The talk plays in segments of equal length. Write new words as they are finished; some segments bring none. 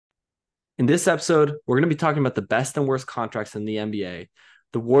In this episode, we're going to be talking about the best and worst contracts in the NBA,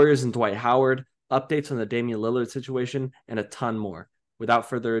 the Warriors and Dwight Howard, updates on the Damian Lillard situation, and a ton more. Without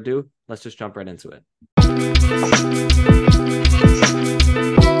further ado, let's just jump right into it.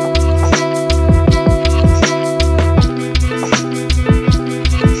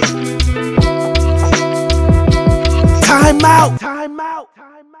 Timeout.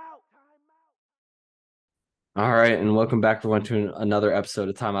 All right, and welcome back everyone to another episode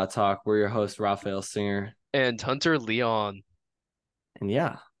of Timeout Talk. We're your host, Rafael Singer. And Hunter Leon. And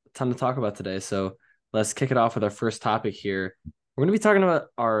yeah, a ton to talk about today. So let's kick it off with our first topic here. We're going to be talking about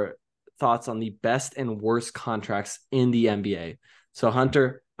our thoughts on the best and worst contracts in the NBA. So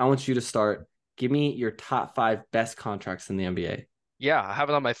Hunter, I want you to start. Give me your top 5 best contracts in the NBA. Yeah, I have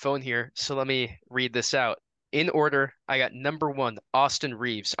it on my phone here, so let me read this out. In order, I got number 1, Austin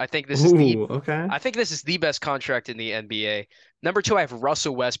Reeves. I think this is the best contract in the NBA. Number 2, I have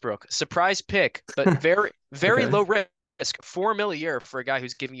Russell Westbrook. Surprise pick, but very okay. Low risk. $4 million a year for a guy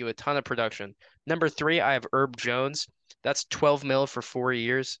who's giving you a ton of production. Number 3, I have Herb Jones. That's $12 million for 4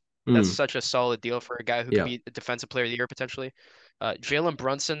 years. That's such a solid deal for a guy who could be a defensive player of the year potentially. Jalen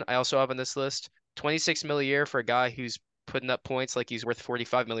Brunson, I also have on this list. $26 million a year for a guy who's putting up points like he's worth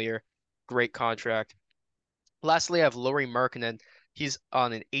 $45 million a year. Great contract. Lastly, I have Lauri Markkanen. He's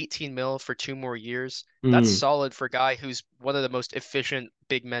on an $18 million for 2 more years. That's solid for a guy who's one of the most efficient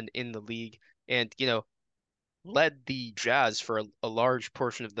big men in the league, and led the Jazz for a large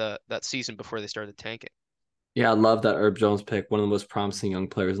portion of that season before they started tanking. Yeah, I love that Herb Jones pick. One of the most promising young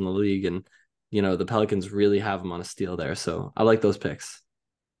players in the league, and the Pelicans really have him on a steal there. So I like those picks.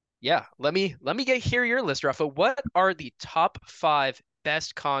 Yeah, let me hear your list, Rafa. What are the top 5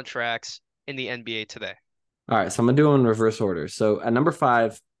 best contracts in the NBA today? All right, so I'm going to do them in reverse order. So at number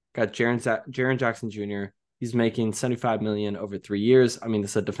 5, got Jaren Jackson Jr. He's making $75 million over 3 years. I mean,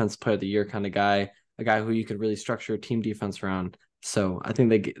 this is a defensive player of the year kind of guy, a guy who you could really structure a team defense around. So I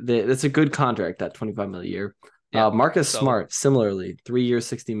think that's a good contract at $25 million a year. Yeah, Marcus Smart, similarly, 3 years,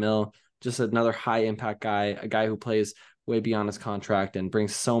 $60 million, just another high impact guy, a guy who plays way beyond his contract and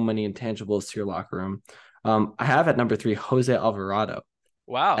brings so many intangibles to your locker room. I have at number 3, Jose Alvarado.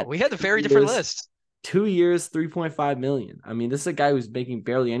 Wow, we had a very different list. 2 years, $3.5 million. I mean, this is a guy who's making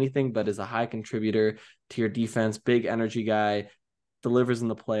barely anything, but is a high contributor to your defense, big energy guy, delivers in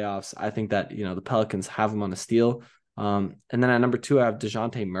the playoffs. I think that, the Pelicans have him on a steal. And then at number 2, I have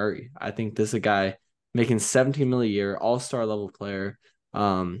DeJounte Murray. I think this is a guy making $17 million a year, all-star level player.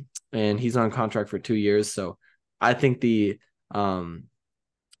 And he's on contract for 2 years. So I think the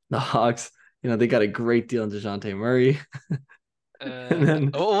Hawks, they got a great deal on DeJounte Murray.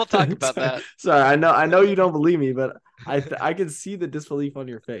 We'll talk about that. Sorry, I know you don't believe me, but I can see the disbelief on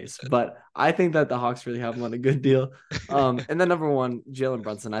your face. But I think that the Hawks really have him on a good deal. And then number 1, Jalen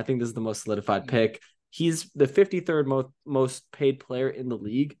Brunson. I think this is the most solidified pick. He's the 53rd most paid player in the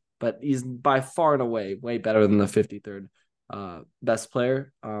league, but he's by far and away way better than the 53rd best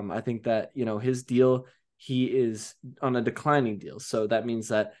player. I think that his deal, he is on a declining deal, so that means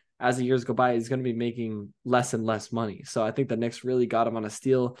that as the years go by, he's going to be making less and less money. So I think the Knicks really got him on a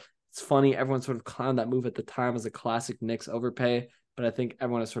steal. It's funny. Everyone sort of clowned that move at the time as a classic Knicks overpay, but I think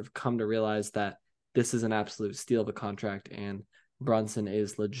everyone has sort of come to realize that this is an absolute steal of a contract, and Brunson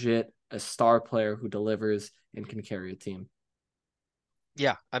is legit a star player who delivers and can carry a team.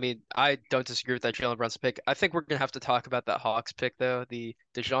 Yeah, I mean, I don't disagree with that Jalen Brunson pick. I think we're going to have to talk about that Hawks pick, though, the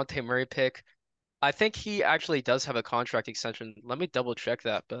DeJounte Murray pick. I think he actually does have a contract extension. Let me double check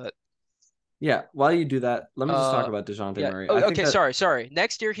that, but yeah, while you do that, let me just talk about DeJounte Murray. Okay, sorry.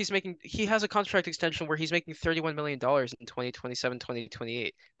 Next year he has a contract extension where he's making $31 million in 2027,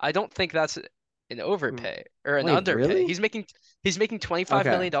 2028. I don't think that's an overpay or an underpay. Really? He's making $25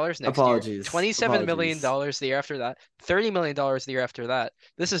 million next year. $27 million the year after that. $30 million the year after that.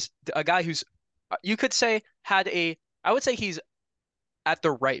 This is a guy who's, you could say, I would say he's at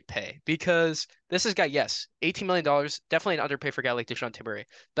the right pay, because this is a guy, yes, $18 million, definitely an underpay for a guy like DeJounte Murray,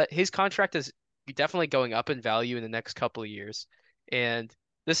 but his contract is definitely going up in value in the next couple of years. And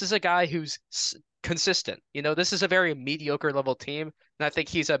this is a guy who's consistent. This is a very mediocre level team, and I think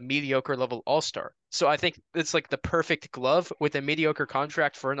he's a mediocre level all-star. So I think it's like the perfect glove with a mediocre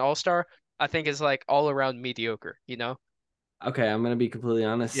contract for an all-star. I think is like all around mediocre, Okay, I'm going to be completely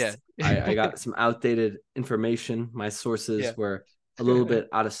honest. Yeah. I got some outdated information. My sources were a little bit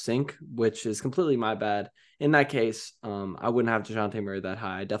out of sync, which is completely my bad. In that case, I wouldn't have DeJounte Murray that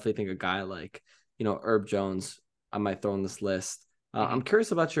high. I definitely think a guy like, Herb Jones, I might throw on this list. I'm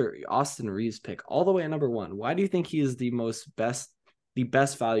curious about your Austin Reeves pick all the way at number 1. Why do you think he is the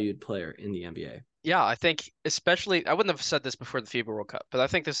best valued player in the NBA? Yeah, I think especially I wouldn't have said this before the FIBA World Cup, but I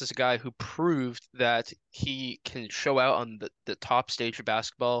think this is a guy who proved that he can show out on the top stage of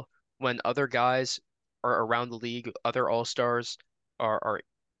basketball when other guys are around the league, other all-stars are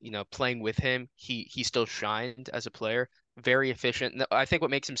playing with him. He still shined as a player, very efficient. And I think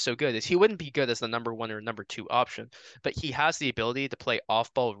what makes him so good is he wouldn't be good as the number one or number two option, but he has the ability to play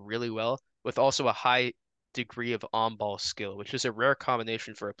off ball really well with also a high degree of on-ball skill, which is a rare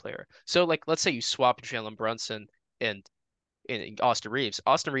combination for a player. So, like, let's say you swap Jalen Brunson and Austin Reeves.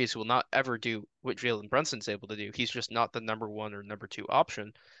 Austin Reeves will not ever do what Jalen Brunson's able to do. He's just not the number one or number two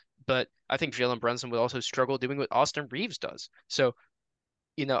option. But I think Jalen Brunson would also struggle doing what Austin Reeves does. So,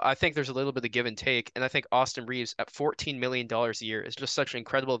 I think there's a little bit of give and take. And I think Austin Reeves at $14 million a year is just such an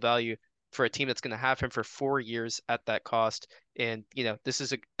incredible value for a team that's going to have him for 4 years at that cost. And, this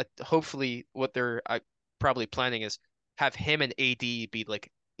is hopefully what they're probably planning is have him and AD be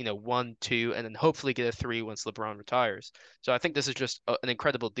like, 1, 2, and then hopefully get a 3 once LeBron retires. So I think this is just an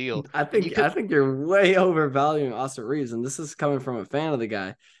incredible deal. I And you think could, I think you're way overvaluing Austin Reeves, and this is coming from a fan of the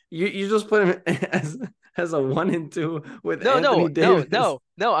guy. You just put him as a 1 and 2 with no, Anthony no, no, Davis. no,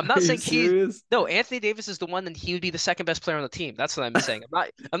 no. I'm Are not you saying he. serious? No, Anthony Davis is the one, and he would be the second best player on the team. That's what I'm saying.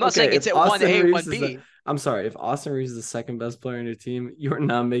 I'm not saying Okay, it's if at one Austin A, Reeves one is the B. I'm sorry, if Austin Reeves is the second best player on your team, you're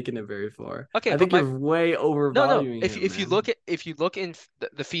not making it very far. Okay, I but think my you're way no, no. overvaluing If him, if you man. look at if you look in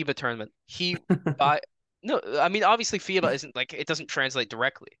the FIBA tournament, he by no, I mean obviously FIBA isn't like it doesn't translate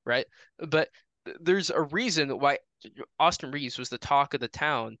directly, right? But there's a reason why Austin Reeves was the talk of the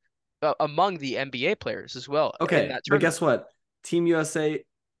town among the NBA players as well in Okay, that but tournament. guess what? Team USA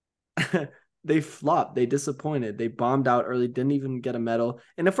they flopped. They disappointed. They bombed out early, didn't even get a medal.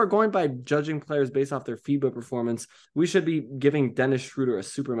 And if we're going by judging players based off their FIBA performance, we should be giving Dennis Schroeder a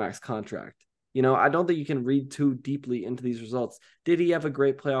supermax contract. I don't think you can read too deeply into these results. Did he have a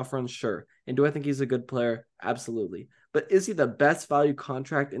great playoff run? Sure. And do I think he's a good player? Absolutely. But is he the best value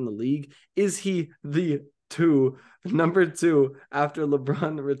contract in the league? Is he the number two after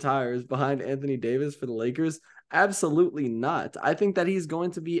LeBron retires behind Anthony Davis for the Lakers? Absolutely not. I think that he's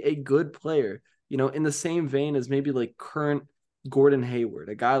going to be a good player, in the same vein as maybe like current Gordon Hayward,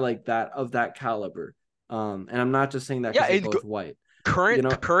 a guy like that of that caliber. And I'm not just saying that Yeah, because they're both white. You know,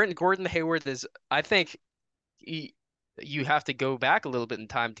 current Gordon Hayward is I think he, you have to go back a little bit in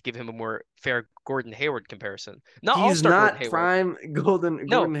time to give him a more fair Gordon Hayward comparison. Not he's All-Star Gordon not Hayward. prime No,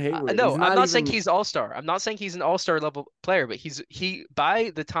 Gordon Hayward. no, He's I'm not not saying even he's all-star. I'm not saying he's an all-star level player, but he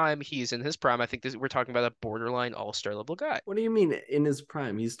by the time he's in his prime, I think we're talking about a borderline all-star level guy. what do you mean in his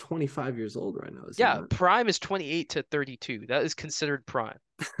prime? He's 25 years old right now, is he Yeah, not? prime is 28 to 32. That is considered prime.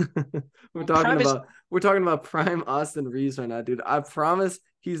 we're talking Prime is about we're talking about prime Austin Reeves right now, dude. I promise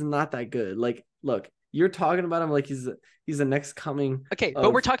he's not that good. Like, look, you're talking about him like he's the next coming okay,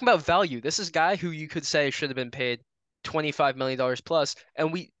 but we're of talking about value. This is a guy who you could say should have been paid $25 million plus,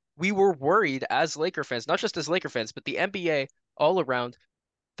 and we were worried as Laker fans, not just as Laker fans, but the NBA all around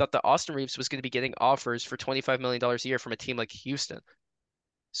thought that Austin Reeves was going to be getting offers for $25 million a year from a team like Houston.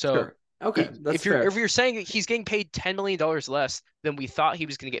 So sure. Okay, that's if fair. you're saying he's getting paid $10 million less than we thought he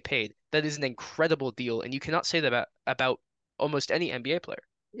was going to get paid, that is an incredible deal, and you cannot say that about almost any NBA player.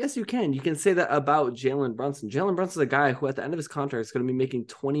 Yes, you can. You can say that about Jalen Brunson. Jalen Brunson's a guy who, at the end of his contract, is going to be making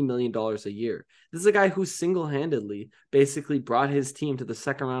 $20 million a year. This is a guy who single handedly basically brought his team to the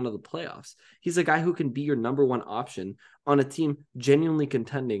second round of the playoffs. He's a guy who can be your number one option on a team genuinely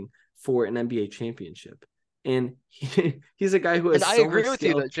contending for an NBA championship. And he's a guy who And has I so much agree with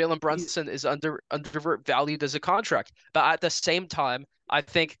you skill. that Jalen He, Brunson is undervalued as a contract, but at the same time, I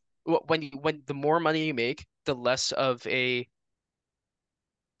think when the more money you make, the less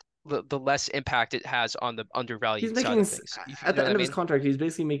impact it has on the he's undervalued side making of things. You at know the what I end of his mean? contract, he's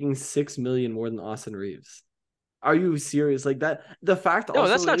basically making 6 million more than Austin Reeves. Are you serious? Like that? The fact No,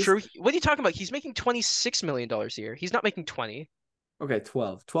 that's also not is true. What are you talking about? He's making $26 million a year. He's not making 20. okay,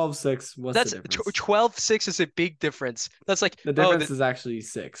 12. 12-6. What's the That's difference? 12-6 is a big difference. That's like, The oh, difference is actually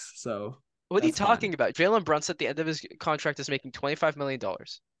 6. So what are you that's fine. talking about? Jalen Brunson at the end of his contract is making $25 million.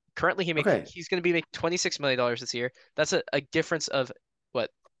 Currently, Okay. he's going to be making $26 million this year. That's a difference of what,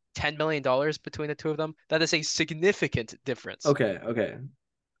 $10 million between the two of them? That is a significant difference. Okay. Okay.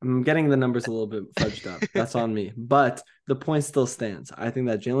 I'm getting the numbers a little bit fudged up. That's on me. But the point still stands. I think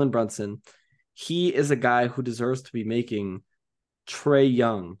that Jalen Brunson, he is a guy who deserves to be making Trey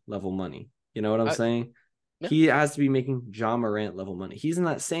Young level money. You know what I'm Uh, saying? yeah, He has to be making John Morant level money. He's in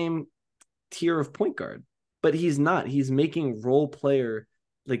that same tier of point guard, but he's not. He's making role player,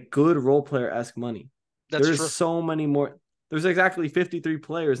 like good role player esque money. that's There's true. so many more. There's exactly 53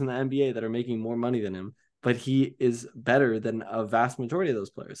 players in the NBA that are making more money than him. but he is better than a vast majority of those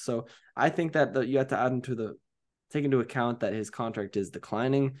players. So I think that you have to take into account that his contract is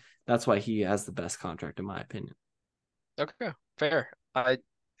declining. That's why he has the best contract, in my opinion. Okay, fair.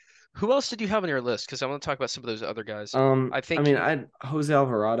 Who else did you have on your list? Because I want to talk about some of those other guys. I I think mean, I Jose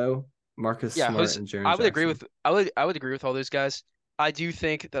Alvarado, Marcus yeah, Smart, Jose, and Jaren I would agree Jackson. with I would agree with all those guys. I do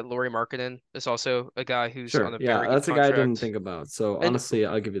think that Lauri Markkanen is also a guy who's on Sure, a yeah, very good that's a guy I didn't contract. think about. So And honestly,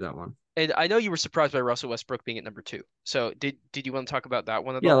 I'll give you that one. and I know you were surprised by Russell Westbrook being at number two. So did you want to talk about that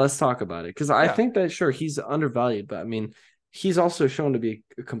one at Yeah, all? let's talk about it because I Yeah. think that sure he's undervalued, but I mean, he's also shown to be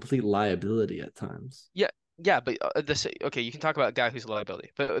a complete liability at times. Yeah, yeah, but this okay, you can talk about a guy who's a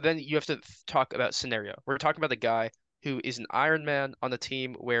liability, but then you have to talk about scenario. We're talking about the guy who is an Iron Man on the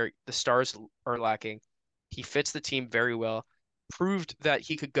team where the stars are lacking. He fits the team very well, proved that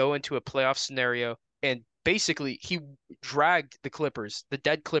he could go into a playoff scenario, and basically he dragged the Clippers, the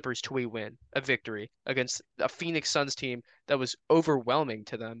dead Clippers, to a win, a victory against a Phoenix Suns team that was overwhelming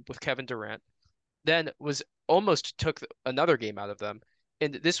to them with Kevin Durant, then was almost took another game out of them.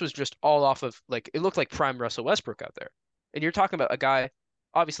 And this was just all off of like it looked like prime Russell Westbrook out there. And you're talking about a guy,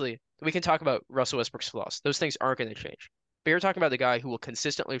 obviously, we can talk about Russell Westbrook's flaws. Those things aren't going to change. But you're talking about the guy who will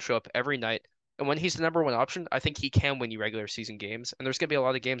consistently show up every night. And when he's the number one option, I think he can win you regular season games. And there's going to be a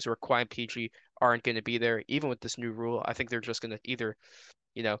lot of games where Kawhi and PG aren't going to be there, even with this new rule. I think they're just going to either,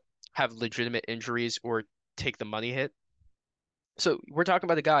 you know, have legitimate injuries or take the money hit. So we're talking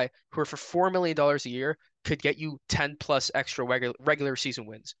about a guy who, for $4 million a year, could get you 10 plus extra regular season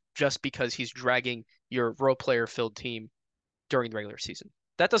wins just because he's dragging your role player filled team during the regular season.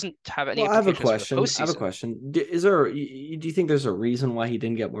 That doesn't have any Well, I have a implications for the question. I have a postseason. question. Is there? Do you think there's a reason why he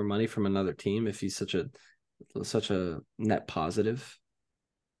didn't get more money from another team if he's such a net positive?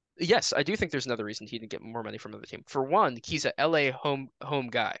 Yes, I do think there's another reason he didn't get more money from another team. For one, he's a LA home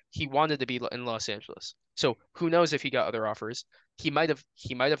guy. He wanted to be in Los Angeles. So who knows if he got other offers? He might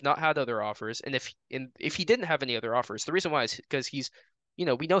have not had other offers. And if he didn't have any other offers, the reason why is because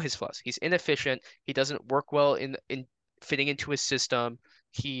we know his flaws. He's inefficient. He doesn't work well in fitting into his system.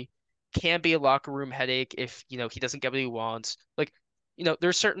 He can be a locker room headache if he doesn't get what he wants. Like,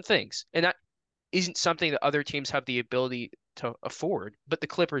 there's certain things, and that isn't something that other teams have the ability to afford, but the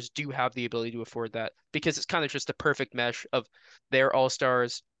Clippers do have the ability to afford that because it's kind of just the perfect mesh of their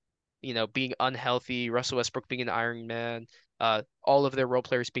all-stars, being unhealthy, Russell Westbrook being an Iron Man, all of their role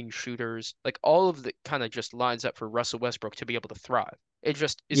players being shooters, like all of the kind of just lines up for Russell Westbrook to be able to thrive. It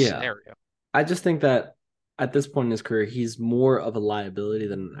just is Yeah, scenario. I just think that at this point in his career, he's more of a liability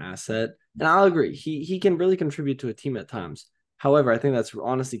than an asset. And I'll agree, he can really contribute to a team at times. However, I think that's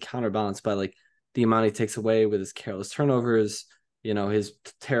honestly counterbalanced by like the amount he takes away with his careless turnovers, his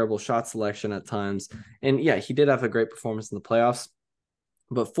terrible shot selection at times. And yeah, he did have a great performance in the playoffs,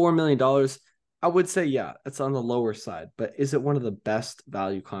 but $4 million, I would say, yeah, it's on the lower side. But is it one of the best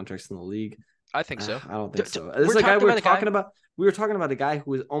value contracts in the league? I think so. I don't think so. This We're is a guy talking we were about a guy. talking about. We were talking about a guy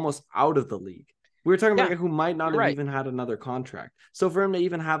who is almost out of the league. We were talking about a Yeah, guy who might not you're have right. even had another contract. So for him to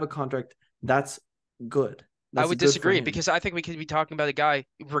even have a contract, that's good. I That's would good for disagree him. because I think we could be talking about a guy,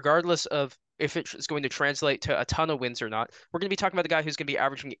 regardless of if it's going to translate to a ton of wins or not. We're going to be talking about the guy who's going to be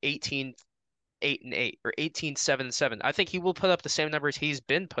averaging 18, 8 and 8 or 18, 7 and 7. I think he will put up the same numbers he's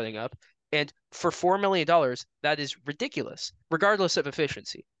been putting up. And for $4 million, that is ridiculous, regardless of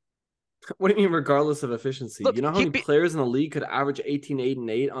efficiency. What do you mean, regardless of efficiency? Look, You know how many players in the league could average 18, 8, and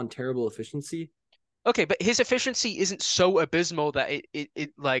 8 on terrible efficiency? okay, but his efficiency isn't so abysmal that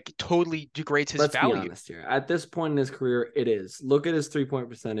it like totally degrades his Let's be value. honest here. At this point in his career, it is. Look at his 3-point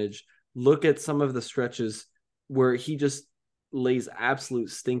percentage. Look at some of the stretches where he just lays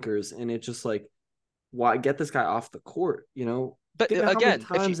absolute stinkers, and it's just like, why get this guy off the court? But Think of how many again, if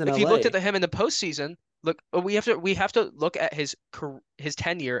you times in if you looked LA. at him in the postseason, look, we have to look at his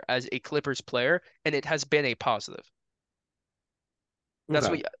tenure as a Clippers player, and it has been a positive. That's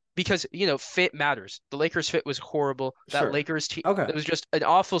Okay, what because fit matters. The Lakers fit was horrible. That sure. Lakers team Okay, it was just an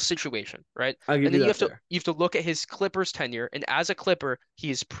awful situation, right? I'll give And you then you that have to there. you have to look at his Clippers tenure, and as a Clipper, he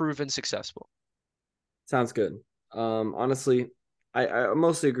has proven successful. Sounds good. Honestly, I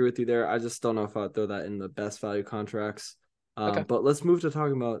mostly agree with you there. I just don't know if I'd throw that in the best value contracts. Okay. But let's move to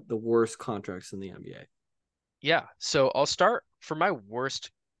talking about the worst contracts in the NBA. Yeah. So I'll start for my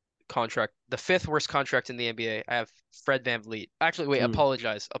worst contract, the fifth worst contract in the NBA. I have Fred VanVleet. Actually, wait, Mm.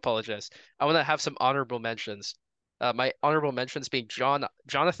 apologize. I want to have some honorable mentions. My honorable mentions being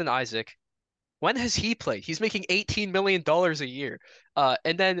Jonathan Isaac. When has he played? He's making $18 million a year.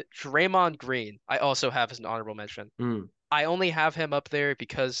 And then Draymond Green, I also have as an honorable mention. Mm. I only have him up there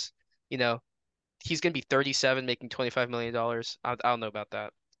because, you know, he's going to be 37 making $25 million. I don't know about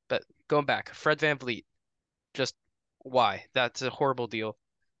that. But going back, Fred VanVleet. Just why? That's a horrible deal.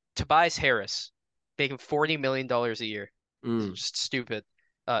 Tobias Harris, making $40 million a year. Mm. Just stupid.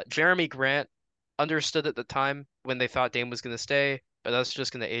 Jeremy Grant, understood at the time when they thought Dame was going to stay, but that's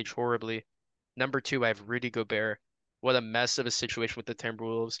just going to age horribly. Number two, I have Rudy Gobert. What a mess of a situation with the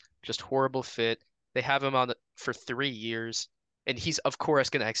Timberwolves. Just horrible fit. They have him on for 3 years, and he's of course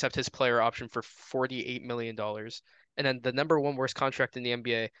going to accept his player option for $48 million. And then the number one worst contract in the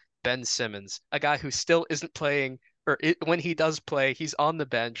NBA, Ben Simmons, a guy who still isn't playing, when he does play, he's on the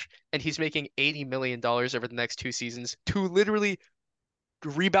bench, and he's making $80 million over the next 2 seasons to literally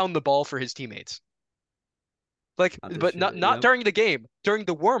rebound the ball for his teammates. Like, Not this but year. not Yep. during the game, during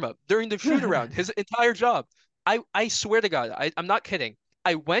the warm up, during the shoot around, his entire job. I swear to God, I'm not kidding.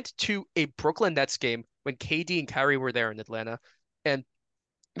 I went to a Brooklyn Nets game when KD and Kyrie were there in Atlanta, and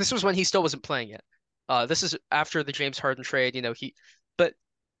this was when he still wasn't playing yet. This is after the James Harden trade, but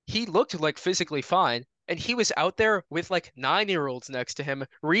he looked like physically fine, and he was out there with like 9-year-olds next to him,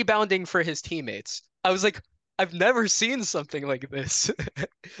 rebounding for his teammates. I was like, I've never seen something like this.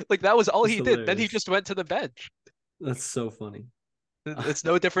 Like that was all It's he did. Then he hilarious. just went to the bench. That's so funny. It's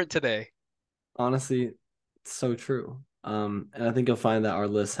no different today. Honestly, it's so true. And I think you'll find that our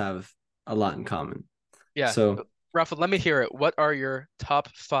lists have a lot in common. Yeah. So, Rafa, let me hear it. What are your top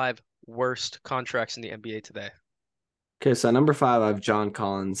five worst contracts in the NBA today? okay, so at number five, I have John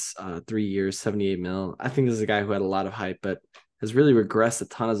Collins, 3 years, 78 mil. I think this is a guy who had a lot of hype, but has really regressed a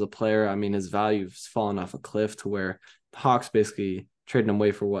ton as a player. I mean, his value's fallen off a cliff to where the Hawks basically traded him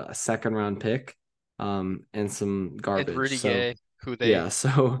away for what, a second round pick, and some And garbage. Rudy So Gay, who they yeah,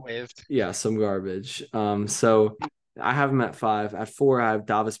 so waived. yeah, some garbage. So I have him at five. At four, I have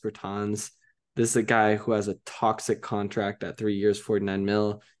Davis Bertans. This is a guy who has a toxic contract at 3 years, 49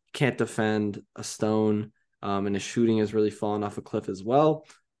 mil. Can't defend a stone. And his shooting has really fallen off a cliff as well.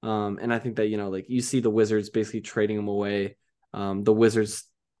 And I think that, like you see the Wizards basically trading him away. The Wizards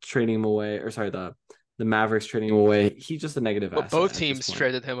trading him away, or sorry, the Mavericks trading him away. He's just a negative But asset both at this teams point.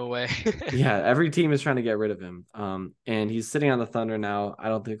 traded him away. Yeah, every team is trying to get rid of him. And he's sitting on the Thunder now. I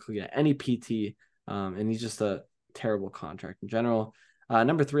don't think he'll get any PT. And he's just a terrible contract in general.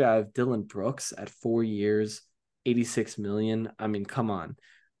 Number three, I have Dylan Brooks at 4 years, 86 million. I mean, come on.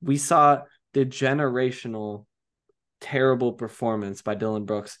 We saw the generational terrible performance by Dylan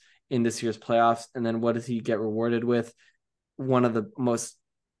Brooks in this year's playoffs. And then what does he get rewarded with? One of the most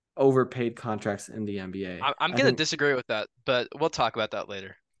overpaid contracts in the NBA. I'm I gonna think. disagree with that, but we'll talk about that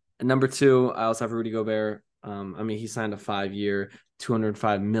later. And number two, I also have Rudy Gobert. I mean, he signed a 5 year,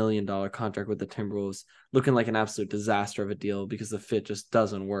 $205 million contract with the Timberwolves, looking like an absolute disaster of a deal because the fit just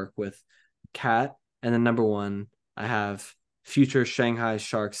doesn't work with Cat. And then number one, I have future Shanghai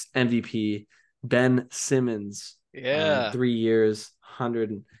Sharks MVP, Ben Simmons, Yeah. 3 years,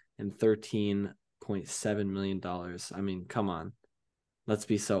 $113.7 million. I mean, come on. Let's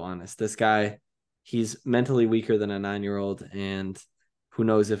be so honest. This guy, he's mentally weaker than a 9-year-old, and who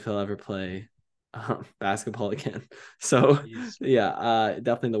knows if he'll ever play basketball again. So Jeez. yeah,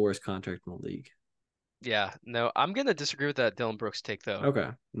 definitely the worst contract in the league. Yeah, no, I'm gonna disagree with that Dylan Brooks take though. Okay,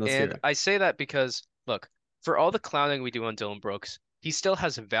 let's hear And it. I say that because, look, for all the clowning we do on Dylan Brooks, he still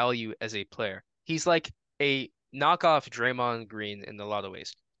has value as a player. He's like a knockoff Draymond Green in a lot of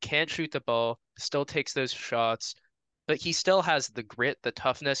ways. Can't shoot the ball, still takes those shots, but he still has the grit, the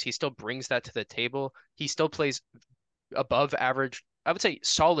toughness. He still brings that to the table. He still plays above average, I would say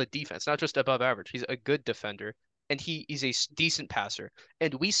solid defense, not just above average. He's a good defender and he's a decent passer.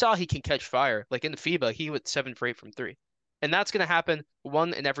 And we saw he can catch fire. Like in the FIBA, he went 7 for 8 from three. And that's going to happen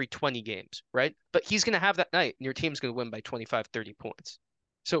one in every 20 games, right? But he's going to have that night and your team's going to win by 25, 30 points.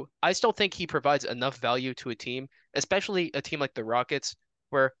 So I still think he provides enough value to a team, especially a team like the Rockets,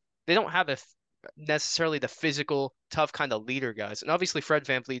 where they don't have necessarily the physical, tough kind of leader guys. And obviously Fred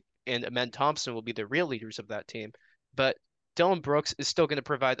VanVleet and Amen Thompson will be the real leaders of that team. But Dylan Brooks is still going to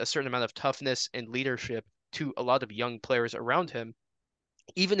provide a certain amount of toughness and leadership to a lot of young players around him,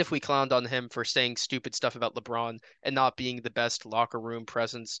 even if we clowned on him for saying stupid stuff about LeBron and not being the best locker room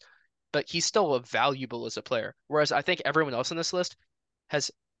presence. But he's still valuable as a player. Whereas I think everyone else on this list has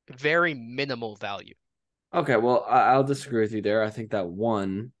very minimal value. Okay, well, I'll disagree with you there. I think that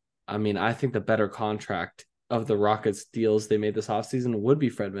one, I mean, I think the better contract of the Rockets deals they made this offseason would be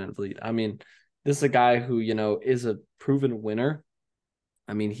Fred VanVleet. I mean, this is a guy who, is a proven winner.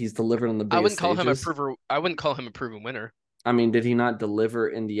 I mean, he's delivered on the I biggest wouldn't call him a stages. prover. I wouldn't call him a proven winner. I mean, did he not deliver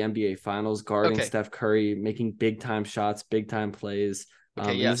in the NBA Finals, guarding Okay. Steph Curry, making big time shots, big time plays?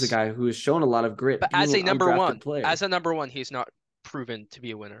 Okay. And this is a Yes. guy who has shown a lot of grit, But being an undrafted as player. a number one, he's not proven to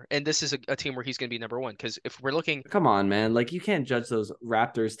be a winner. And this is a team where he's going to be number one. Because if we're looking, Come on, man! Like you can't judge those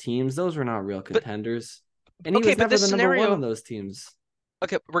Raptors teams; those were not real but contenders. And he Okay, was but never this the number one scenario, on those teams.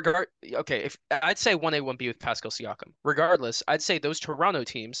 okay, if I'd say 1A, 1B with Pascal Siakam. Regardless, I'd say those Toronto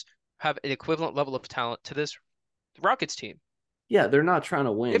teams have an equivalent level of talent to this Rockets team. Yeah, they're not trying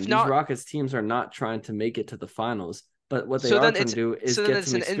to win. If These not, Rockets teams are not trying to make it to the finals, but what they so are then trying to it's do is so then get it's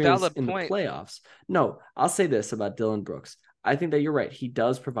some an experience invalid in the point. playoffs. No, I'll say this about Dillon Brooks. I think that you're right. He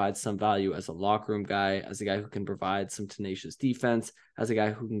does provide some value as a locker room guy, as a guy who can provide some tenacious defense, as a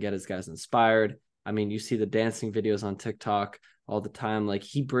guy who can get his guys inspired. I mean, you see the dancing videos on TikTok all the time. Like,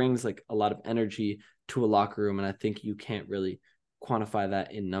 he brings like a lot of energy to a locker room, and I think you can't really quantify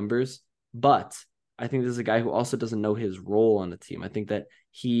that in numbers. But I think this is a guy who also doesn't know his role on the team. I think that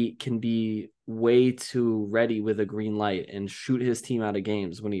he can be way too ready with a green light and shoot his team out of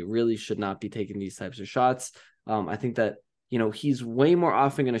games when he really should not be taking these types of shots. I think that, he's way more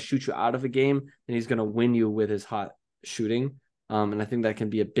often going to shoot you out of a game than he's going to win you with his hot shooting. And I think that can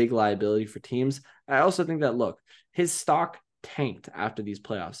be a big liability for teams. I also think that, look, his stock tanked after these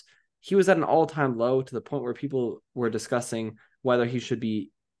playoffs. He was at an all-time low to the point where people were discussing whether he should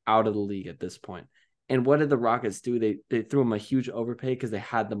be out of the league at this point. And what did the Rockets do? They threw him a huge overpay because they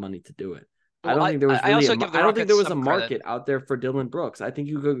had the money to do it. I Well, don't think there was I really also give the I don't think Rockets there was a some credit. market out there for Dillon Brooks. I think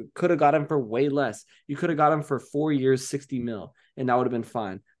you could have got him for way less. You could have got him for 4 years, 60 mil, and that would have been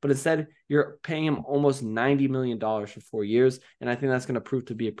fine. But instead, you're paying him almost $90 million for 4 years, and I think that's going to prove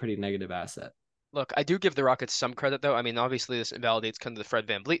to be a pretty negative asset. Look, I do give the Rockets some credit, though. I mean, obviously, this invalidates kind of the Fred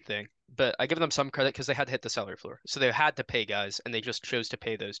VanVleet thing, but I give them some credit because they had to hit the salary floor. So they had to pay guys, and they just chose to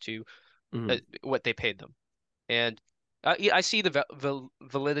pay those two what they paid them. And yeah, I see the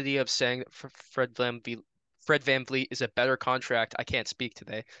validity of saying that Fred VanVleet is a better contract. I can't speak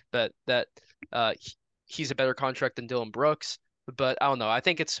today, but that he's a better contract than Dillon Brooks. But I don't know. I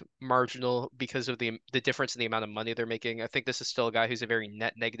think it's marginal because of the difference in the amount of money they're making. I think this is still a guy who's a very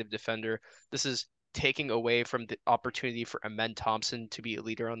net negative defender. This is taking away from the opportunity for Amen Thompson to be a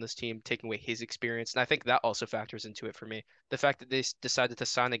leader on this team, taking away his experience. And I think that also factors into it for me. The fact that they decided to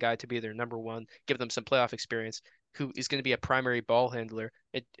sign a guy to be their number one, give them some playoff experience, who is going to be a primary ball handler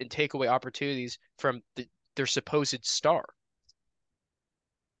and take away opportunities from their supposed star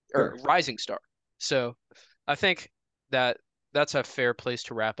or Sure. rising star. So I think that that's a fair place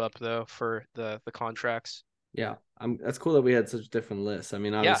to wrap up though for the contracts. Yeah, that's cool that we had such different lists. I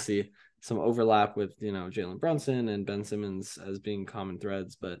mean, obviously some overlap with, Jalen Brunson and Ben Simmons as being common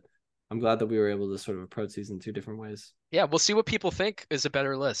threads, but I'm glad that we were able to sort of approach these in two different ways. Yeah, we'll see what people think is a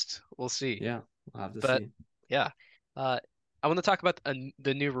better list. We'll see. Yeah, we'll have to But see. yeah, I want to talk about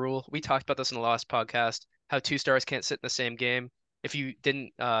the new rule. We talked about this in the last podcast, how two stars can't sit in the same game. If you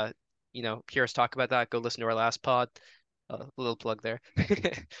didn't, hear us talk about that, go listen to our last pod. A little plug there.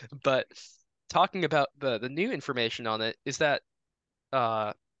 But talking about the new information on it is that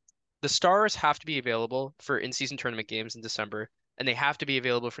uh, the stars have to be available for in-season tournament games in December, and they have to be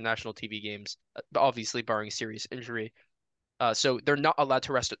available for national TV games, obviously barring serious injury. So they're not allowed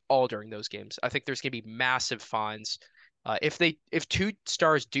to rest at all during those games. I think there's going to be massive fines. If two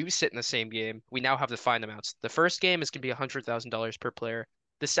stars do sit in the same game, we now have the fine amounts. The first game is going to be $100,000 per player.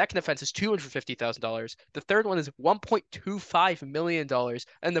 The second offense is $250,000. The third one is $1.25 million,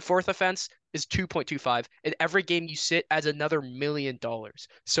 and the fourth offense is 2.25. And every game you sit adds another $1 million.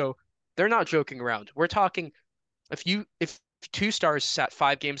 So they're not joking around. We're talking if two stars sat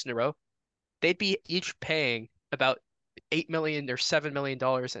 5 games in a row, they'd be each paying about $8 million or $7 million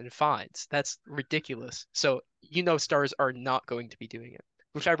in fines. That's ridiculous. So stars are not going to be doing it,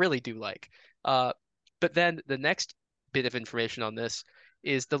 which I really do like. But then the next bit of information on this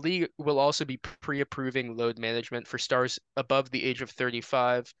is the league will also be pre-approving load management for stars above the age of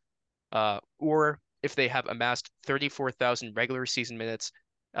 35, or if they have amassed 34,000 regular season minutes,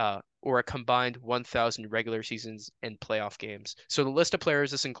 or a combined 1,000 regular seasons and playoff games. So the list of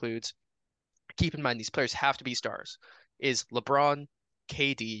players this includes, keep in mind these players have to be stars, is LeBron,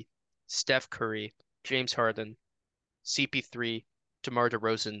 KD, Steph Curry, James Harden, CP3, DeMar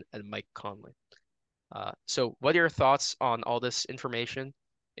DeRozan, and Mike Conley. So what are your thoughts on all this information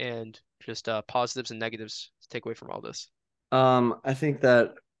and just positives and negatives to take away from all this? I think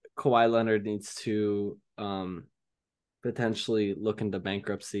that Kawhi Leonard needs to potentially look into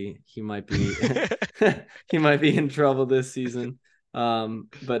bankruptcy. He might be he might be in trouble this season.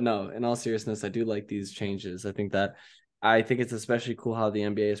 But no, in all seriousness, I do like these changes. I think it's especially cool how the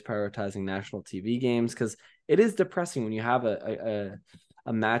NBA is prioritizing national TV games, because it is depressing when you have a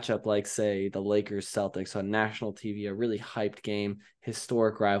matchup like, say, the Lakers Celtics on national TV, a really hyped game,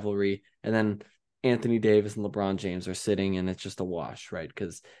 historic rivalry, and then Anthony Davis and LeBron James are sitting and it's just a wash, right?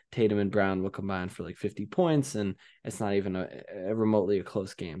 Because Tatum and Brown will combine for like 50 points and it's not even a remotely a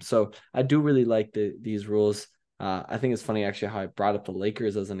close game. So I do really like these rules. I think it's funny actually how I brought up the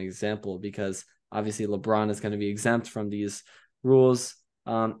Lakers as an example because obviously LeBron is going to be exempt from these rules.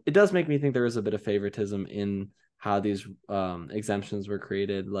 It does make me think there is a bit of favoritism in how these exemptions were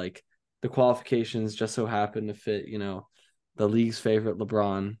created. Like the qualifications just so happen to fit, the league's favorite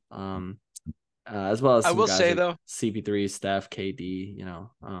LeBron. As well as I some will guys say like though, CP3, Steph, KD,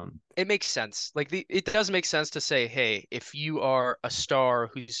 it makes sense. Like it does make sense to say, hey, if you are a star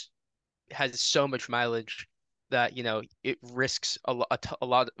who's has so much mileage that, it risks a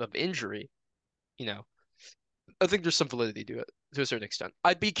lot of injury, you know, I think there's some validity to it to a certain extent.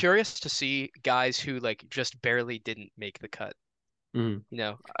 I'd be curious to see guys who like just barely didn't make the cut. mhm.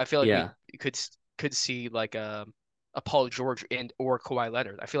 I feel like we Yeah, could could see like a Paul George and or Kawhi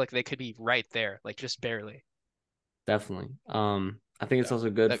Leonard. I feel like they could be right there, like just barely. definitely. I think it's So also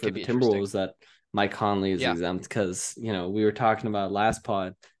good that for could the be interesting. Timberwolves that Mike Conley is Yeah. exempt because, we were talking about last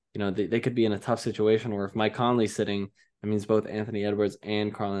pod, they could be in a tough situation where if Mike Conley's sitting, that means both Anthony Edwards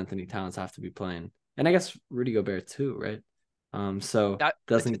and Karl Anthony Towns have to be playing. And I guess Rudy Gobert too, right? So That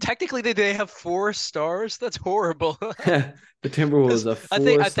doesn't technically they have 4 stars. That's horrible. the Timberwolves Because a I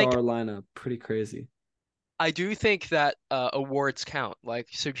think four-star lineup, pretty crazy. I do think that awards count. Like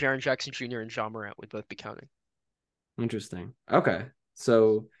so, Jaren Jackson Jr. and John Morant would both be counting. Interesting. Okay.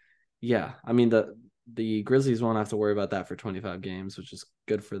 So yeah, I mean the Grizzlies won't have to worry about that for 25 games, which is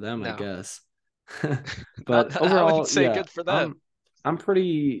good for them, I No, guess. not. But I wouldn't overall, say yeah, good for them. I'm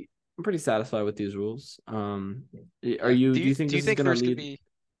pretty satisfied with these rules. Yeah. Do you think Do you this is think gonna there's gonna lead? be?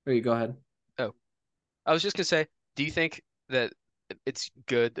 Or you go ahead. Oh, I was just gonna say, do you think that it's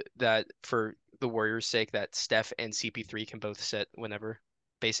good that for the Warriors' sake that Steph and CP3 can both sit whenever,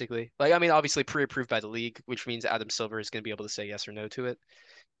 basically? Like, I mean, obviously pre-approved by the league, which means Adam Silver is gonna be able to say yes or no to it.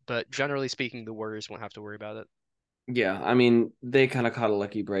 But generally speaking, the Warriors won't have to worry about it. Yeah, I mean, they kind of caught a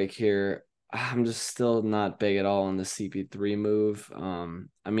lucky break here. I'm just still not big at all on the CP3 move.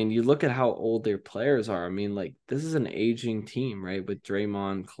 I mean, you look at how old their players are. I mean, like this is an aging team, right? With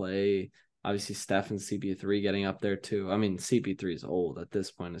Draymond, Clay, obviously Steph and CP3 getting up there too. I mean, CP3 is old at this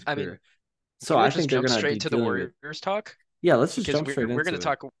point in his I mean, career. So do you I want to just think they're jump gonna be straight to the dealing with. Warriors talk? Yeah, let's just Because jump straight we're gonna into it.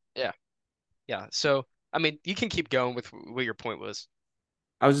 talk. Yeah, yeah. So I mean, you can keep going with what your point was.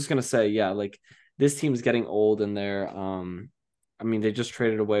 I was just gonna say, yeah, like this team's getting old and they're I mean, they just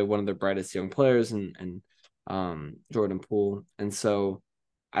traded away one of their brightest young players and Jordan Poole. And so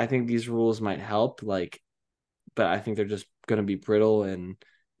I think these rules might help, like, but I think they're just gonna be brittle and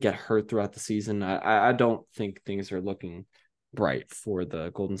get hurt throughout the season. I don't think things are looking bright for the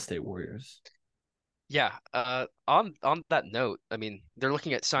Golden State Warriors. Yeah. On that note, I mean, they're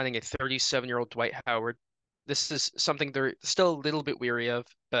looking at signing a 37-year-old Dwight Howard. This is something they're still a little bit weary of,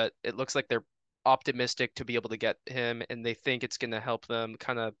 but it looks like they're optimistic to be able to get him, and they think it's going to help them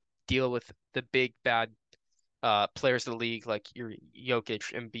kind of deal with the big bad players of the league like your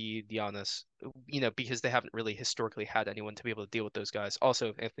Jokic, Embiid, Giannis, because they haven't really historically had anyone to be able to deal with those guys.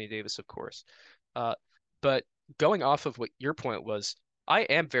 Also, Anthony Davis, of course. Uh, but going off of what your point was, I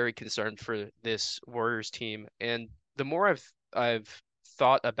am very concerned for this Warriors team, and the more I've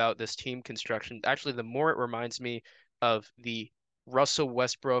thought about this team construction, actually, the more it reminds me of the Russell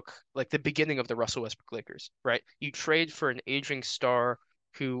Westbrook, like the beginning of the Russell Westbrook Lakers, right? You trade for an aging star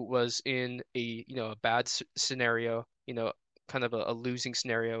who was in a bad scenario, kind of a losing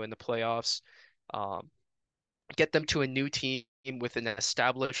scenario in the playoffs. Um, get them to a new team with an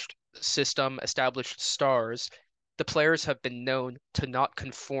established system, established stars. The players have been known to not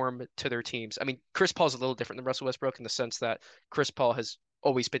conform to their teams. I mean, Chris Paul's a little different than Russell Westbrook in the sense that Chris Paul has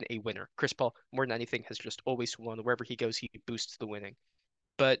always been a winner. Chris Paul, more than anything, has just always won. Wherever he goes, he boosts the winning.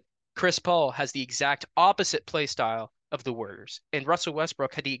 But Chris Paul has the exact opposite play style of the Warriors, and Russell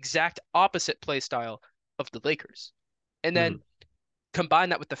Westbrook had the exact opposite play style of the Lakers. And then Mhm. combine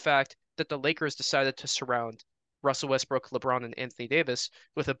that with the fact that the Lakers decided to surround Russell Westbrook, LeBron, and Anthony Davis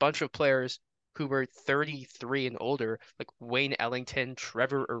with a bunch of players who were 33 and older, like Wayne Ellington,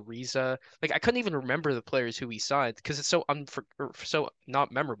 Trevor Ariza. Like I couldn't even remember the players who he signed because it's so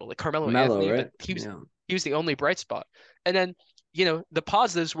not memorable. Like Carmelo Mellow, Anthony, but right? Yeah. he was the only bright spot. And then, the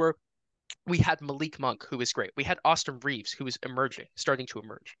positives were we had Malik Monk, who was great. We had Austin Reeves, who was emerging, starting to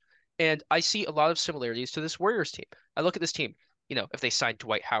emerge. And I see a lot of similarities to this Warriors team. I look at this team, if they signed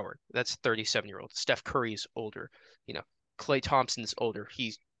Dwight Howard, that's 37-year-old. Steph Curry's older. You know, Klay Thompson's older.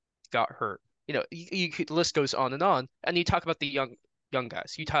 He's got hurt. The list goes on. And you talk about the young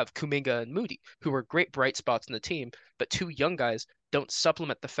guys. You have Kuminga and Moody, who are great bright spots in the team, but two young guys don't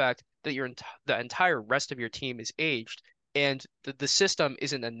supplement the fact that the entire rest of your team is aged and the system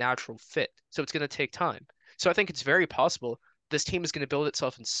isn't a natural fit. So it's going to take time. So I think it's very possible this team is going to build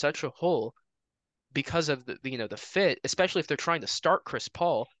itself in such a hole because of the fit, especially if they're trying to start Chris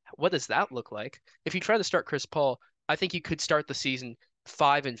Paul. What does that look like? If you try to start Chris Paul, I think you could start the season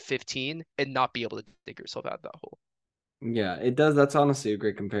 5-15 and not be able to dig yourself out of that hole. Yeah, it does. That's honestly a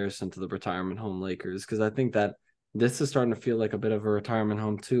great comparison to the retirement home Lakers because I think that this is starting to feel like a bit of a retirement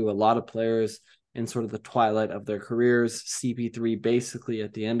home too. A lot of players in sort of the twilight of their careers. CP3 basically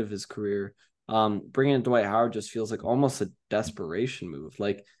at the end of his career. Bringing in Dwight Howard just feels like almost a desperation move.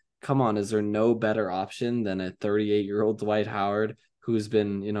 Like, come on, is there no better option than a 38-year-old Dwight Howard who's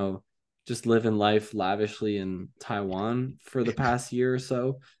been, just living life lavishly in Taiwan for the past year or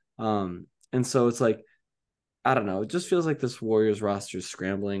so? And so it's like, I don't know. It just feels like this Warriors roster is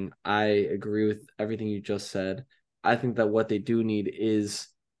scrambling. I agree with everything you just said. I think that what they do need is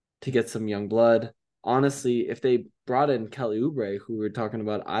to get some young blood. Honestly, if they brought in Kelly Oubre, who we were talking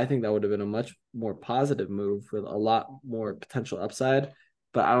about, I think that would have been a much more positive move with a lot more potential upside.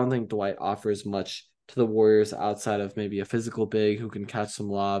 But I don't think Dwight offers much to the Warriors outside of maybe a physical big who can catch some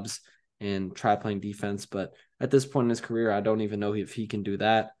lobs and try playing defense. But at this point in his career, I don't even know if he can do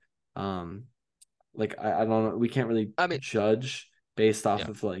that. Like I don't know, we can't really I mean, judge based off yeah.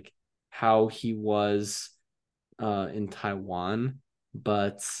 of like how he was in Taiwan,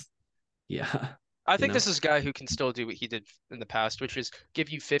 but yeah, I you think know. this is a guy who can still do what he did in the past, which is give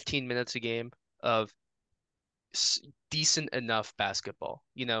you 15 minutes a game of decent enough basketball.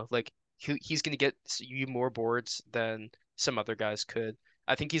 Like he's going to get you more boards than some other guys could.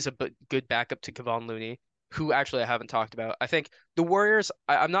 I think he's a good backup to Kevon Looney, who actually I haven't talked about. I think the Warriors,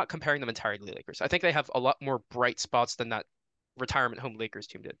 I'm not comparing them entirely to the Lakers. I think they have a lot more bright spots than that retirement home Lakers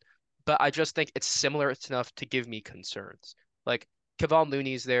team did. But I just think it's similar enough to give me concerns. Like Kevon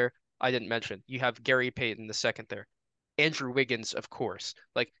Looney's there. I didn't mention. You have Gary Payton the second there. Andrew Wiggins, of course.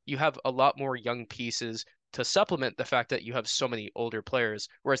 Like you have a lot more young pieces to supplement the fact that you have so many older players,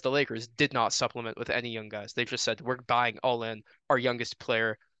 whereas the Lakers did not supplement with any young guys. They just said, we're buying all in our youngest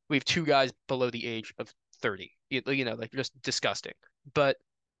player. We have two guys below the age of 30. Like just disgusting. But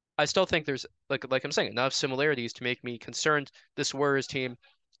I still think there's like I'm saying enough similarities to make me concerned. This Warriors team,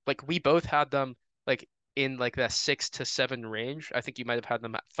 like we both had them like in like that 6 to 7 range. I think you might have had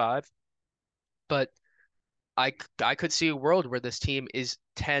them at 5, but I could see a world where this team is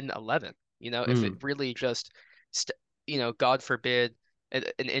 10-11. If it Mm, really just, st God forbid, an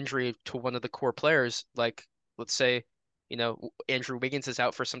injury to one of the core players, like let's say, Andrew Wiggins is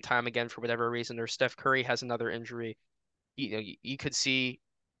out for some time again for whatever reason, or Steph Curry has another injury. You could see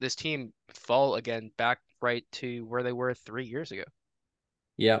this team fall again back right to where they were 3 years ago.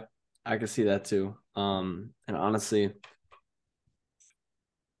 yeah, I can see that too. And honestly,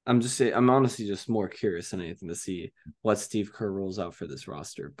 I'm honestly just more curious than anything to see what Steve Kerr rolls out for this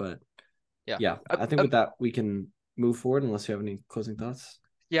roster. But Yeah. yeah, I think with that we can move forward unless you have any closing thoughts.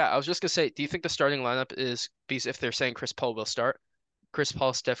 Yeah, I was just gonna say, do you think the starting lineup is because if they're saying Chris Paul will start, Chris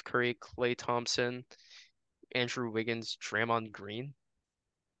Paul, Steph Curry, Klay Thompson, Andrew Wiggins, Draymond Green?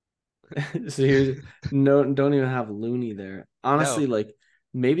 So here's no, don't even have Looney there. No, Honestly, like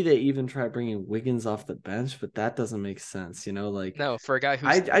maybe they even try bringing Wiggins off the bench, but that doesn't make sense. Like no, for a guy I who's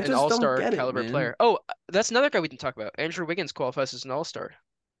I an just don't all-star get it, caliber man. player. Oh, that's another guy we didn't talk about. Andrew Wiggins qualifies as an all-star.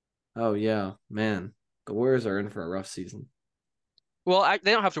 Oh yeah, man. The Warriors are in for a rough season. Well,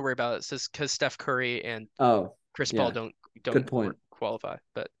 they don't have to worry about it just because Steph Curry and Oh, Chris Paul yeah. Good don't point. qualify.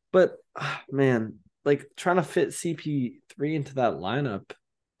 But But man, like trying to fit CP3 into that lineup,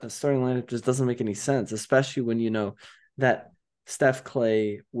 the starting lineup just doesn't make any sense, especially when you know that Steph,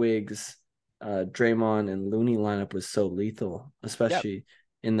 Clay, Wiggs, Draymond, and Looney lineup was so lethal, yeah, especially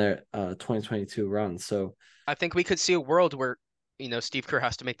in their 2022 run. So I think we could see a world where, Steve Kerr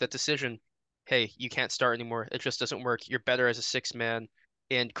has to make that decision. Hey, you can't start anymore. It just doesn't work. You're better as a six man,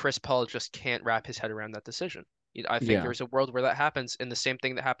 and Chris Paul just can't wrap his head around that decision. I think yeah, there's a world where that happens, and the same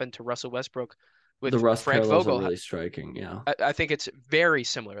thing that happened to Russell Westbrook the with Russ Frank parallels are Vogel. really striking. Yeah. I think it's very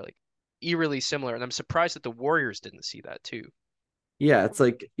similar, like eerily similar, and I'm surprised that the Warriors didn't see that too. Yeah, it's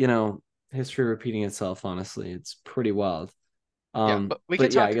like, history repeating itself, honestly. It's pretty wild. Yeah, but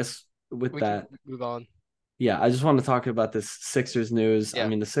But yeah, I guess with we can that, move on. yeah, I just want to talk about this Sixers news. I Yeah,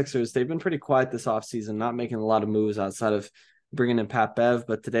 mean, the Sixers, they've been pretty quiet this offseason, not making a lot of moves outside of bringing in Pat Bev,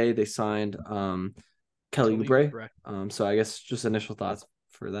 but today they signed Kelly Kelly Oubre. Oubre. So I guess just initial thoughts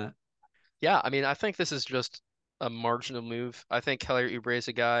for that. Yeah, I mean, I think this is just a marginal move. I think Kelly Oubre is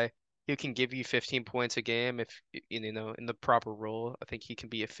a guy who can give you 15 points a game if in the proper role. I think he can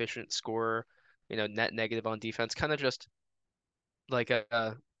be efficient scorer, net negative on defense, kind of just like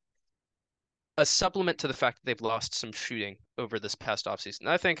a a supplement to the fact that they've lost some shooting over this past offseason.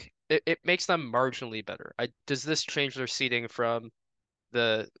 I think it makes them marginally better. Does this change their seeding from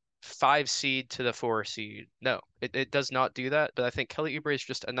the 5 seed to the 4 seed? No, it does not do that. But I think Kelly Oubre is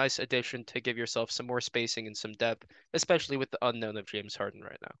just a nice addition to give yourself some more spacing and some depth, especially with the unknown of James Harden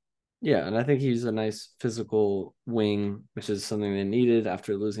right now. Yeah, and I think he's a nice physical wing, which is something they needed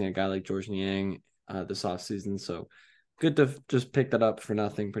after losing a guy like George Niang this offseason. So good to just pick that up for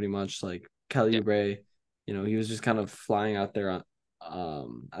nothing, pretty much. Like Kelly Yeah, Oubre, he was just kind of flying out there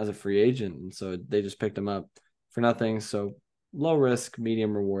as a free agent, and so they just picked him up for nothing. So low risk,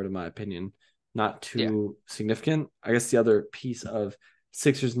 medium reward, in my opinion. Not yeah, too significant. I guess the other piece of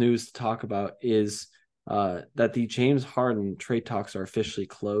Sixers news to talk about is that the James Harden trade talks are officially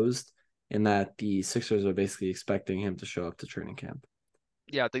closed and that the Sixers are basically expecting him to show up to training camp.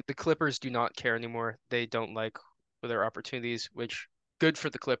 yeah. The Clippers do not care anymore. They don't like their opportunities, which good for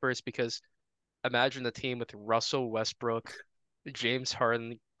the Clippers because imagine a team with Russell Westbrook, James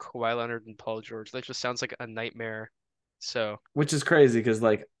Harden, Kawhi Leonard, and Paul George. That just sounds like a nightmare. So, Which is crazy because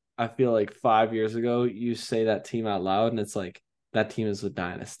like I feel like 5 years ago you say that team out loud and it's like that team is a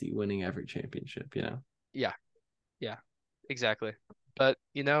dynasty winning every championship. yeah, yeah, exactly. But,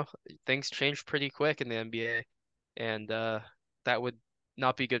 things change pretty quick in the NBA, and that would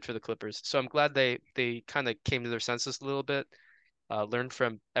not be good for the Clippers. So I'm glad they kind of came to their senses a little bit, learned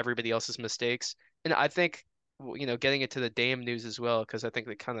from everybody else's mistakes. And I think, getting into the Dame news as well, because I think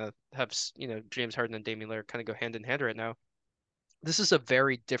they kind of have, James Harden and Damian Lillard kind of go hand in hand right now. This is a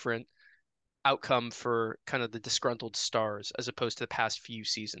very different outcome for kind of the disgruntled stars as opposed to the past few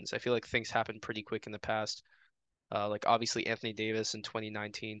seasons. I feel like things happened pretty quick in the past. Like obviously Anthony Davis in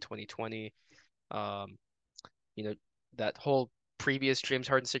 2019, 2020. Um, you know, that whole previous James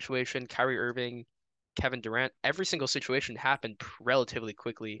Harden situation, Kyrie Irving, Kevin Durant, every single situation happened relatively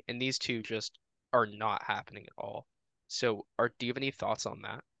quickly, and these two just are not happening at all. So, do you have any thoughts on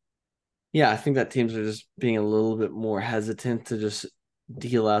that? Yeah, I think that teams are just being a little bit more hesitant to just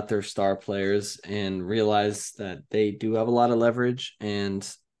deal out their star players and realize that they do have a lot of leverage and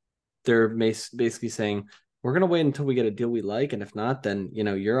they're basically saying we're going to wait until we get a deal we like, and if not, then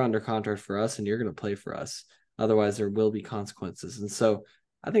you're under contract for us and you're going to play for us. Otherwise there will be consequences. And so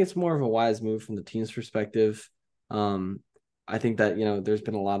I think it's more of a wise move from the team's perspective. I think that there's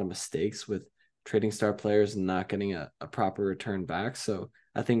been a lot of mistakes with trading star players and not getting a proper return back. So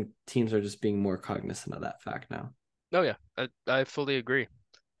I think teams are just being more cognizant of that fact now. Oh yeah, I fully agree.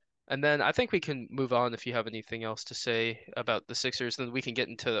 And then I think we can move on if you have anything else to say about the Sixers, then we can get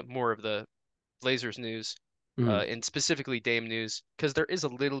into more of the Blazers news, Mhm. and specifically Dame news, because there is a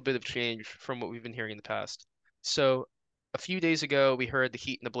little bit of change from what we've been hearing in the past. So a few days ago, we heard the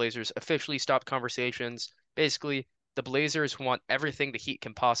Heat and the Blazers officially stopped conversations. Basically, the Blazers want everything the Heat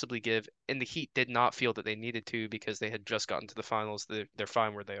can possibly give, and the Heat did not feel that they needed to because they had just gotten to the finals. They're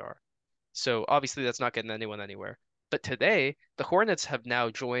fine where they are. So obviously that's not getting anyone anywhere. But today, the Hornets have now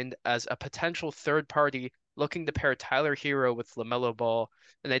joined as a potential third party looking to pair Tyler Hero with LaMelo Ball,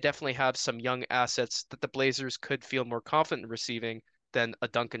 and they definitely have some young assets that the Blazers could feel more confident in receiving than a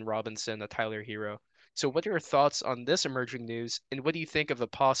Duncan Robinson, a Tyler Hero. So what are your thoughts on this emerging news, and what do you think of a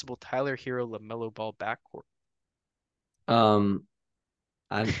possible Tyler Hero LaMelo Ball backcourt? Um,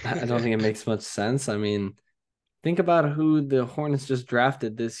 I don't think it makes much sense. I mean, think about who the Hornets just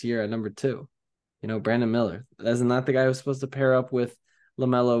drafted this year at number 2. Brandon Miller. Isn't that the guy who's supposed to pair up with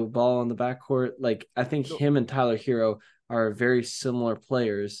LaMelo Ball in the backcourt? Like, I think No, him and Tyler Hero are very similar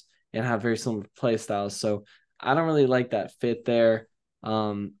players and have very similar play styles. So I don't really like that fit there.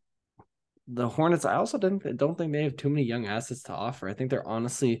 Um, the Hornets, I also don't think they have too many young assets to offer. I think they're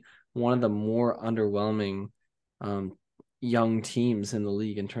honestly one of the more underwhelming um, young teams in the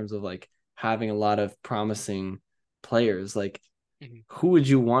league in terms of like having a lot of promising players. Like, mhm. who would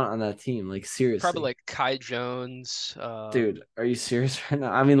you want on that team? Like, Probably seriously. like Kai Jones. Dude, are you serious right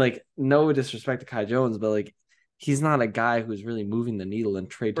now? I mean, like, no disrespect to Kai Jones, but like, he's not a guy who's really moving the needle in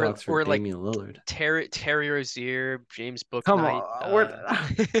trade or talks for or like Damian Lillard. Terry Rozier, James Come Booknight.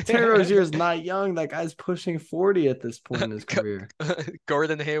 on, Terry Rozier is not young. That guy's pushing 40 at this point in his career.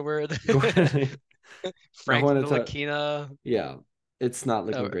 Gordon Hayward, Gordon, the Frank Hornets, Ntilikina. yeah, it's not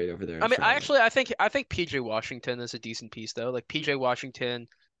looking Uh, great over there in I mean, Charlotte. I think PJ Washington is a decent piece though. Like PJ Washington,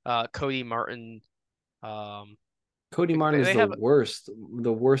 Cody Martin. Um, Cody like Martin is they have.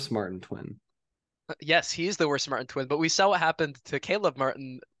 the worst Martin twin. Yes, he's the worst Martin twin, but we saw what happened to Caleb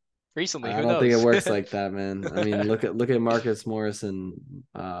Martin recently. I Who don't think it knows? works like that, man. I mean, look at Marcus Morris and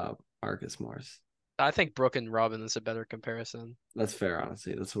Marcus Morris. I think Brooke and Robin is a better comparison. That's fair,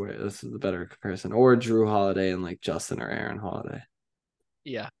 honestly. That's the better comparison. Or Drew Holiday and like Justin or Aaron Holiday.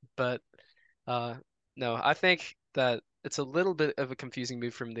 Yeah, but Uh, no, I think that it's a little bit of a confusing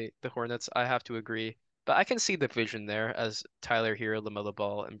move from the Hornets. I have to agree, but I can see the vision there as Tyler Hero, LaMelo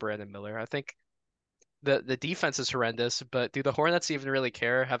Ball, and Brandon Miller. I think the defense is horrendous, but do the Hornets even really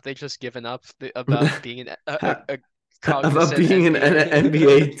care? Have they just given up about being a About cognizant being an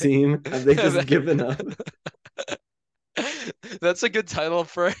NBA NBA? team, have they just given up? That's a good title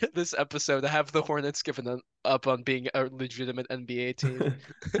for this episode. Have the Hornets given up on being a legitimate NBA team?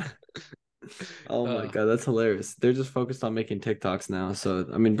 Oh my Uh, God, that's hilarious. They're just focused on making TikToks now. So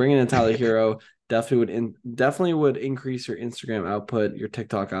I mean, bringing in Tyler Hero definitely would increase your Instagram output, your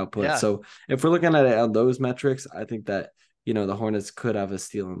TikTok output. yeah. So if we're looking at it on those metrics, I think that the Hornets could have a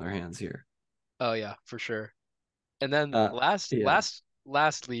steal in their hands here. Oh yeah, for sure. And then Uh, yeah.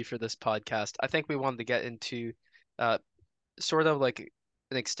 lastly for this podcast, I think we wanted to get into uh sort of like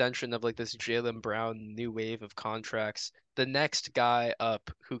an extension of like this Jaylen Brown new wave of contracts. The next guy up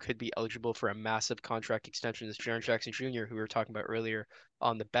who could be eligible for a massive contract extension is Jaren Jackson Jr., who we were talking about earlier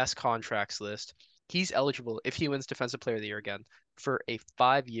on the best contracts list. He's eligible if he wins Defensive Player of the Year again for a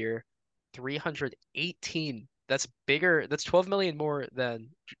 5-year, 318. That's bigger. That's 12 million more than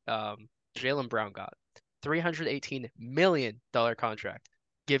Jaylen Brown got. $318 million contract,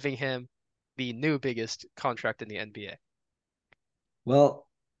 giving him the new biggest contract in the NBA. Well,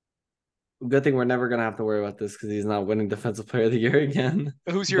 good thing we're never gonna have to worry about this because he's not winning Defensive Player of the Year again.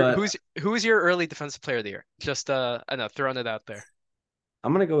 Who's your But who's your early defensive player of the year? Just I know, throwing it out there.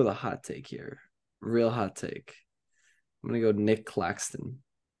 I'm gonna go with a hot take here. Real hot take. I'm gonna go Nick Claxton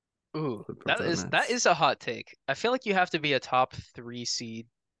Ooh, with that Brooklyn is Nets. a hot take. I feel like you have to be a top 3 seed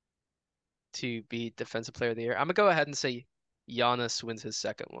to be defensive player of the year. I'm gonna go ahead and say Giannis wins his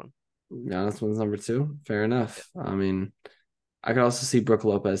second one. Giannis wins number two. Fair enough. I mean, I could also see Brooke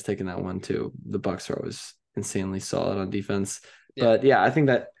Lopez taking that one too. The Bucks are always insanely solid on defense. Yeah. But yeah, I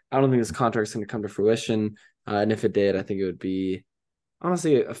don't think this contract's going to come to fruition. And if it did, I think it would be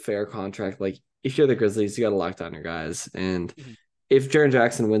honestly a fair contract. Like if you're the Grizzlies, you got to lock down your guys. And Mhm. if Jaren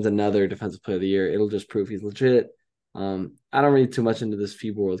Jackson wins another Defensive Player of the Year, it'll just prove he's legit. I don't read too much into this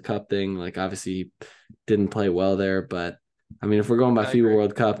FIBA World Cup thing. Like obviously he didn't play well there, but I mean if we're going by I FIBA agree.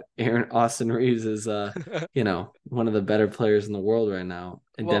 World Cup, Aaron Austin Reeves is one of the better players in the world right now,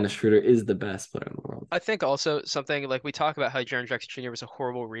 and Well, Dennis Schroeder is the best player in the world. I think also something like we talk about how Jaren Jackson Jr. was a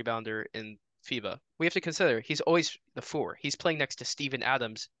horrible rebounder in FIBA. We have to consider he's always the four. He's playing next to Steven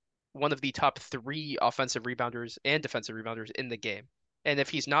Adams, one of the top 3 offensive rebounders and defensive rebounders in the game. And if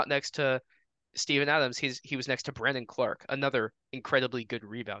he's not next to Steven Adams, he was next to Brandon Clark, another incredibly good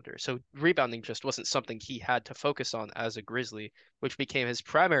rebounder. So rebounding just wasn't something he had to focus on as a Grizzly, which became his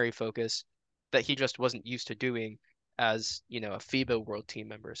primary focus that he just wasn't used to doing as, a FIBA World Team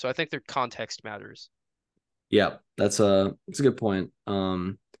member. So I think their context matters. Yeah, that's a good point.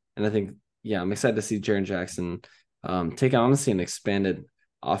 And I think I'm excited to see Jaren Jackson take on honestly an expanded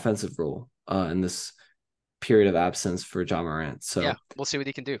offensive role in this period of absence for John Morant. Yeah, So we'll see what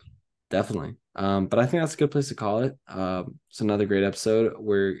he can do. definitely. But I think that's a good place to call it. It's another great episode.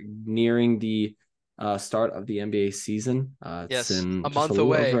 We're nearing the start of the NBA season. It's Yes, in a just a month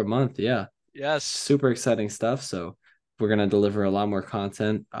little over away. a month. Yeah. Yes. Super exciting stuff. So we're gonna deliver a lot more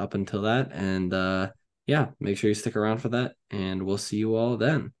content up until that. And make sure you stick around for that. And we'll see you all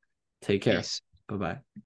then. Take care. Peace. Bye bye.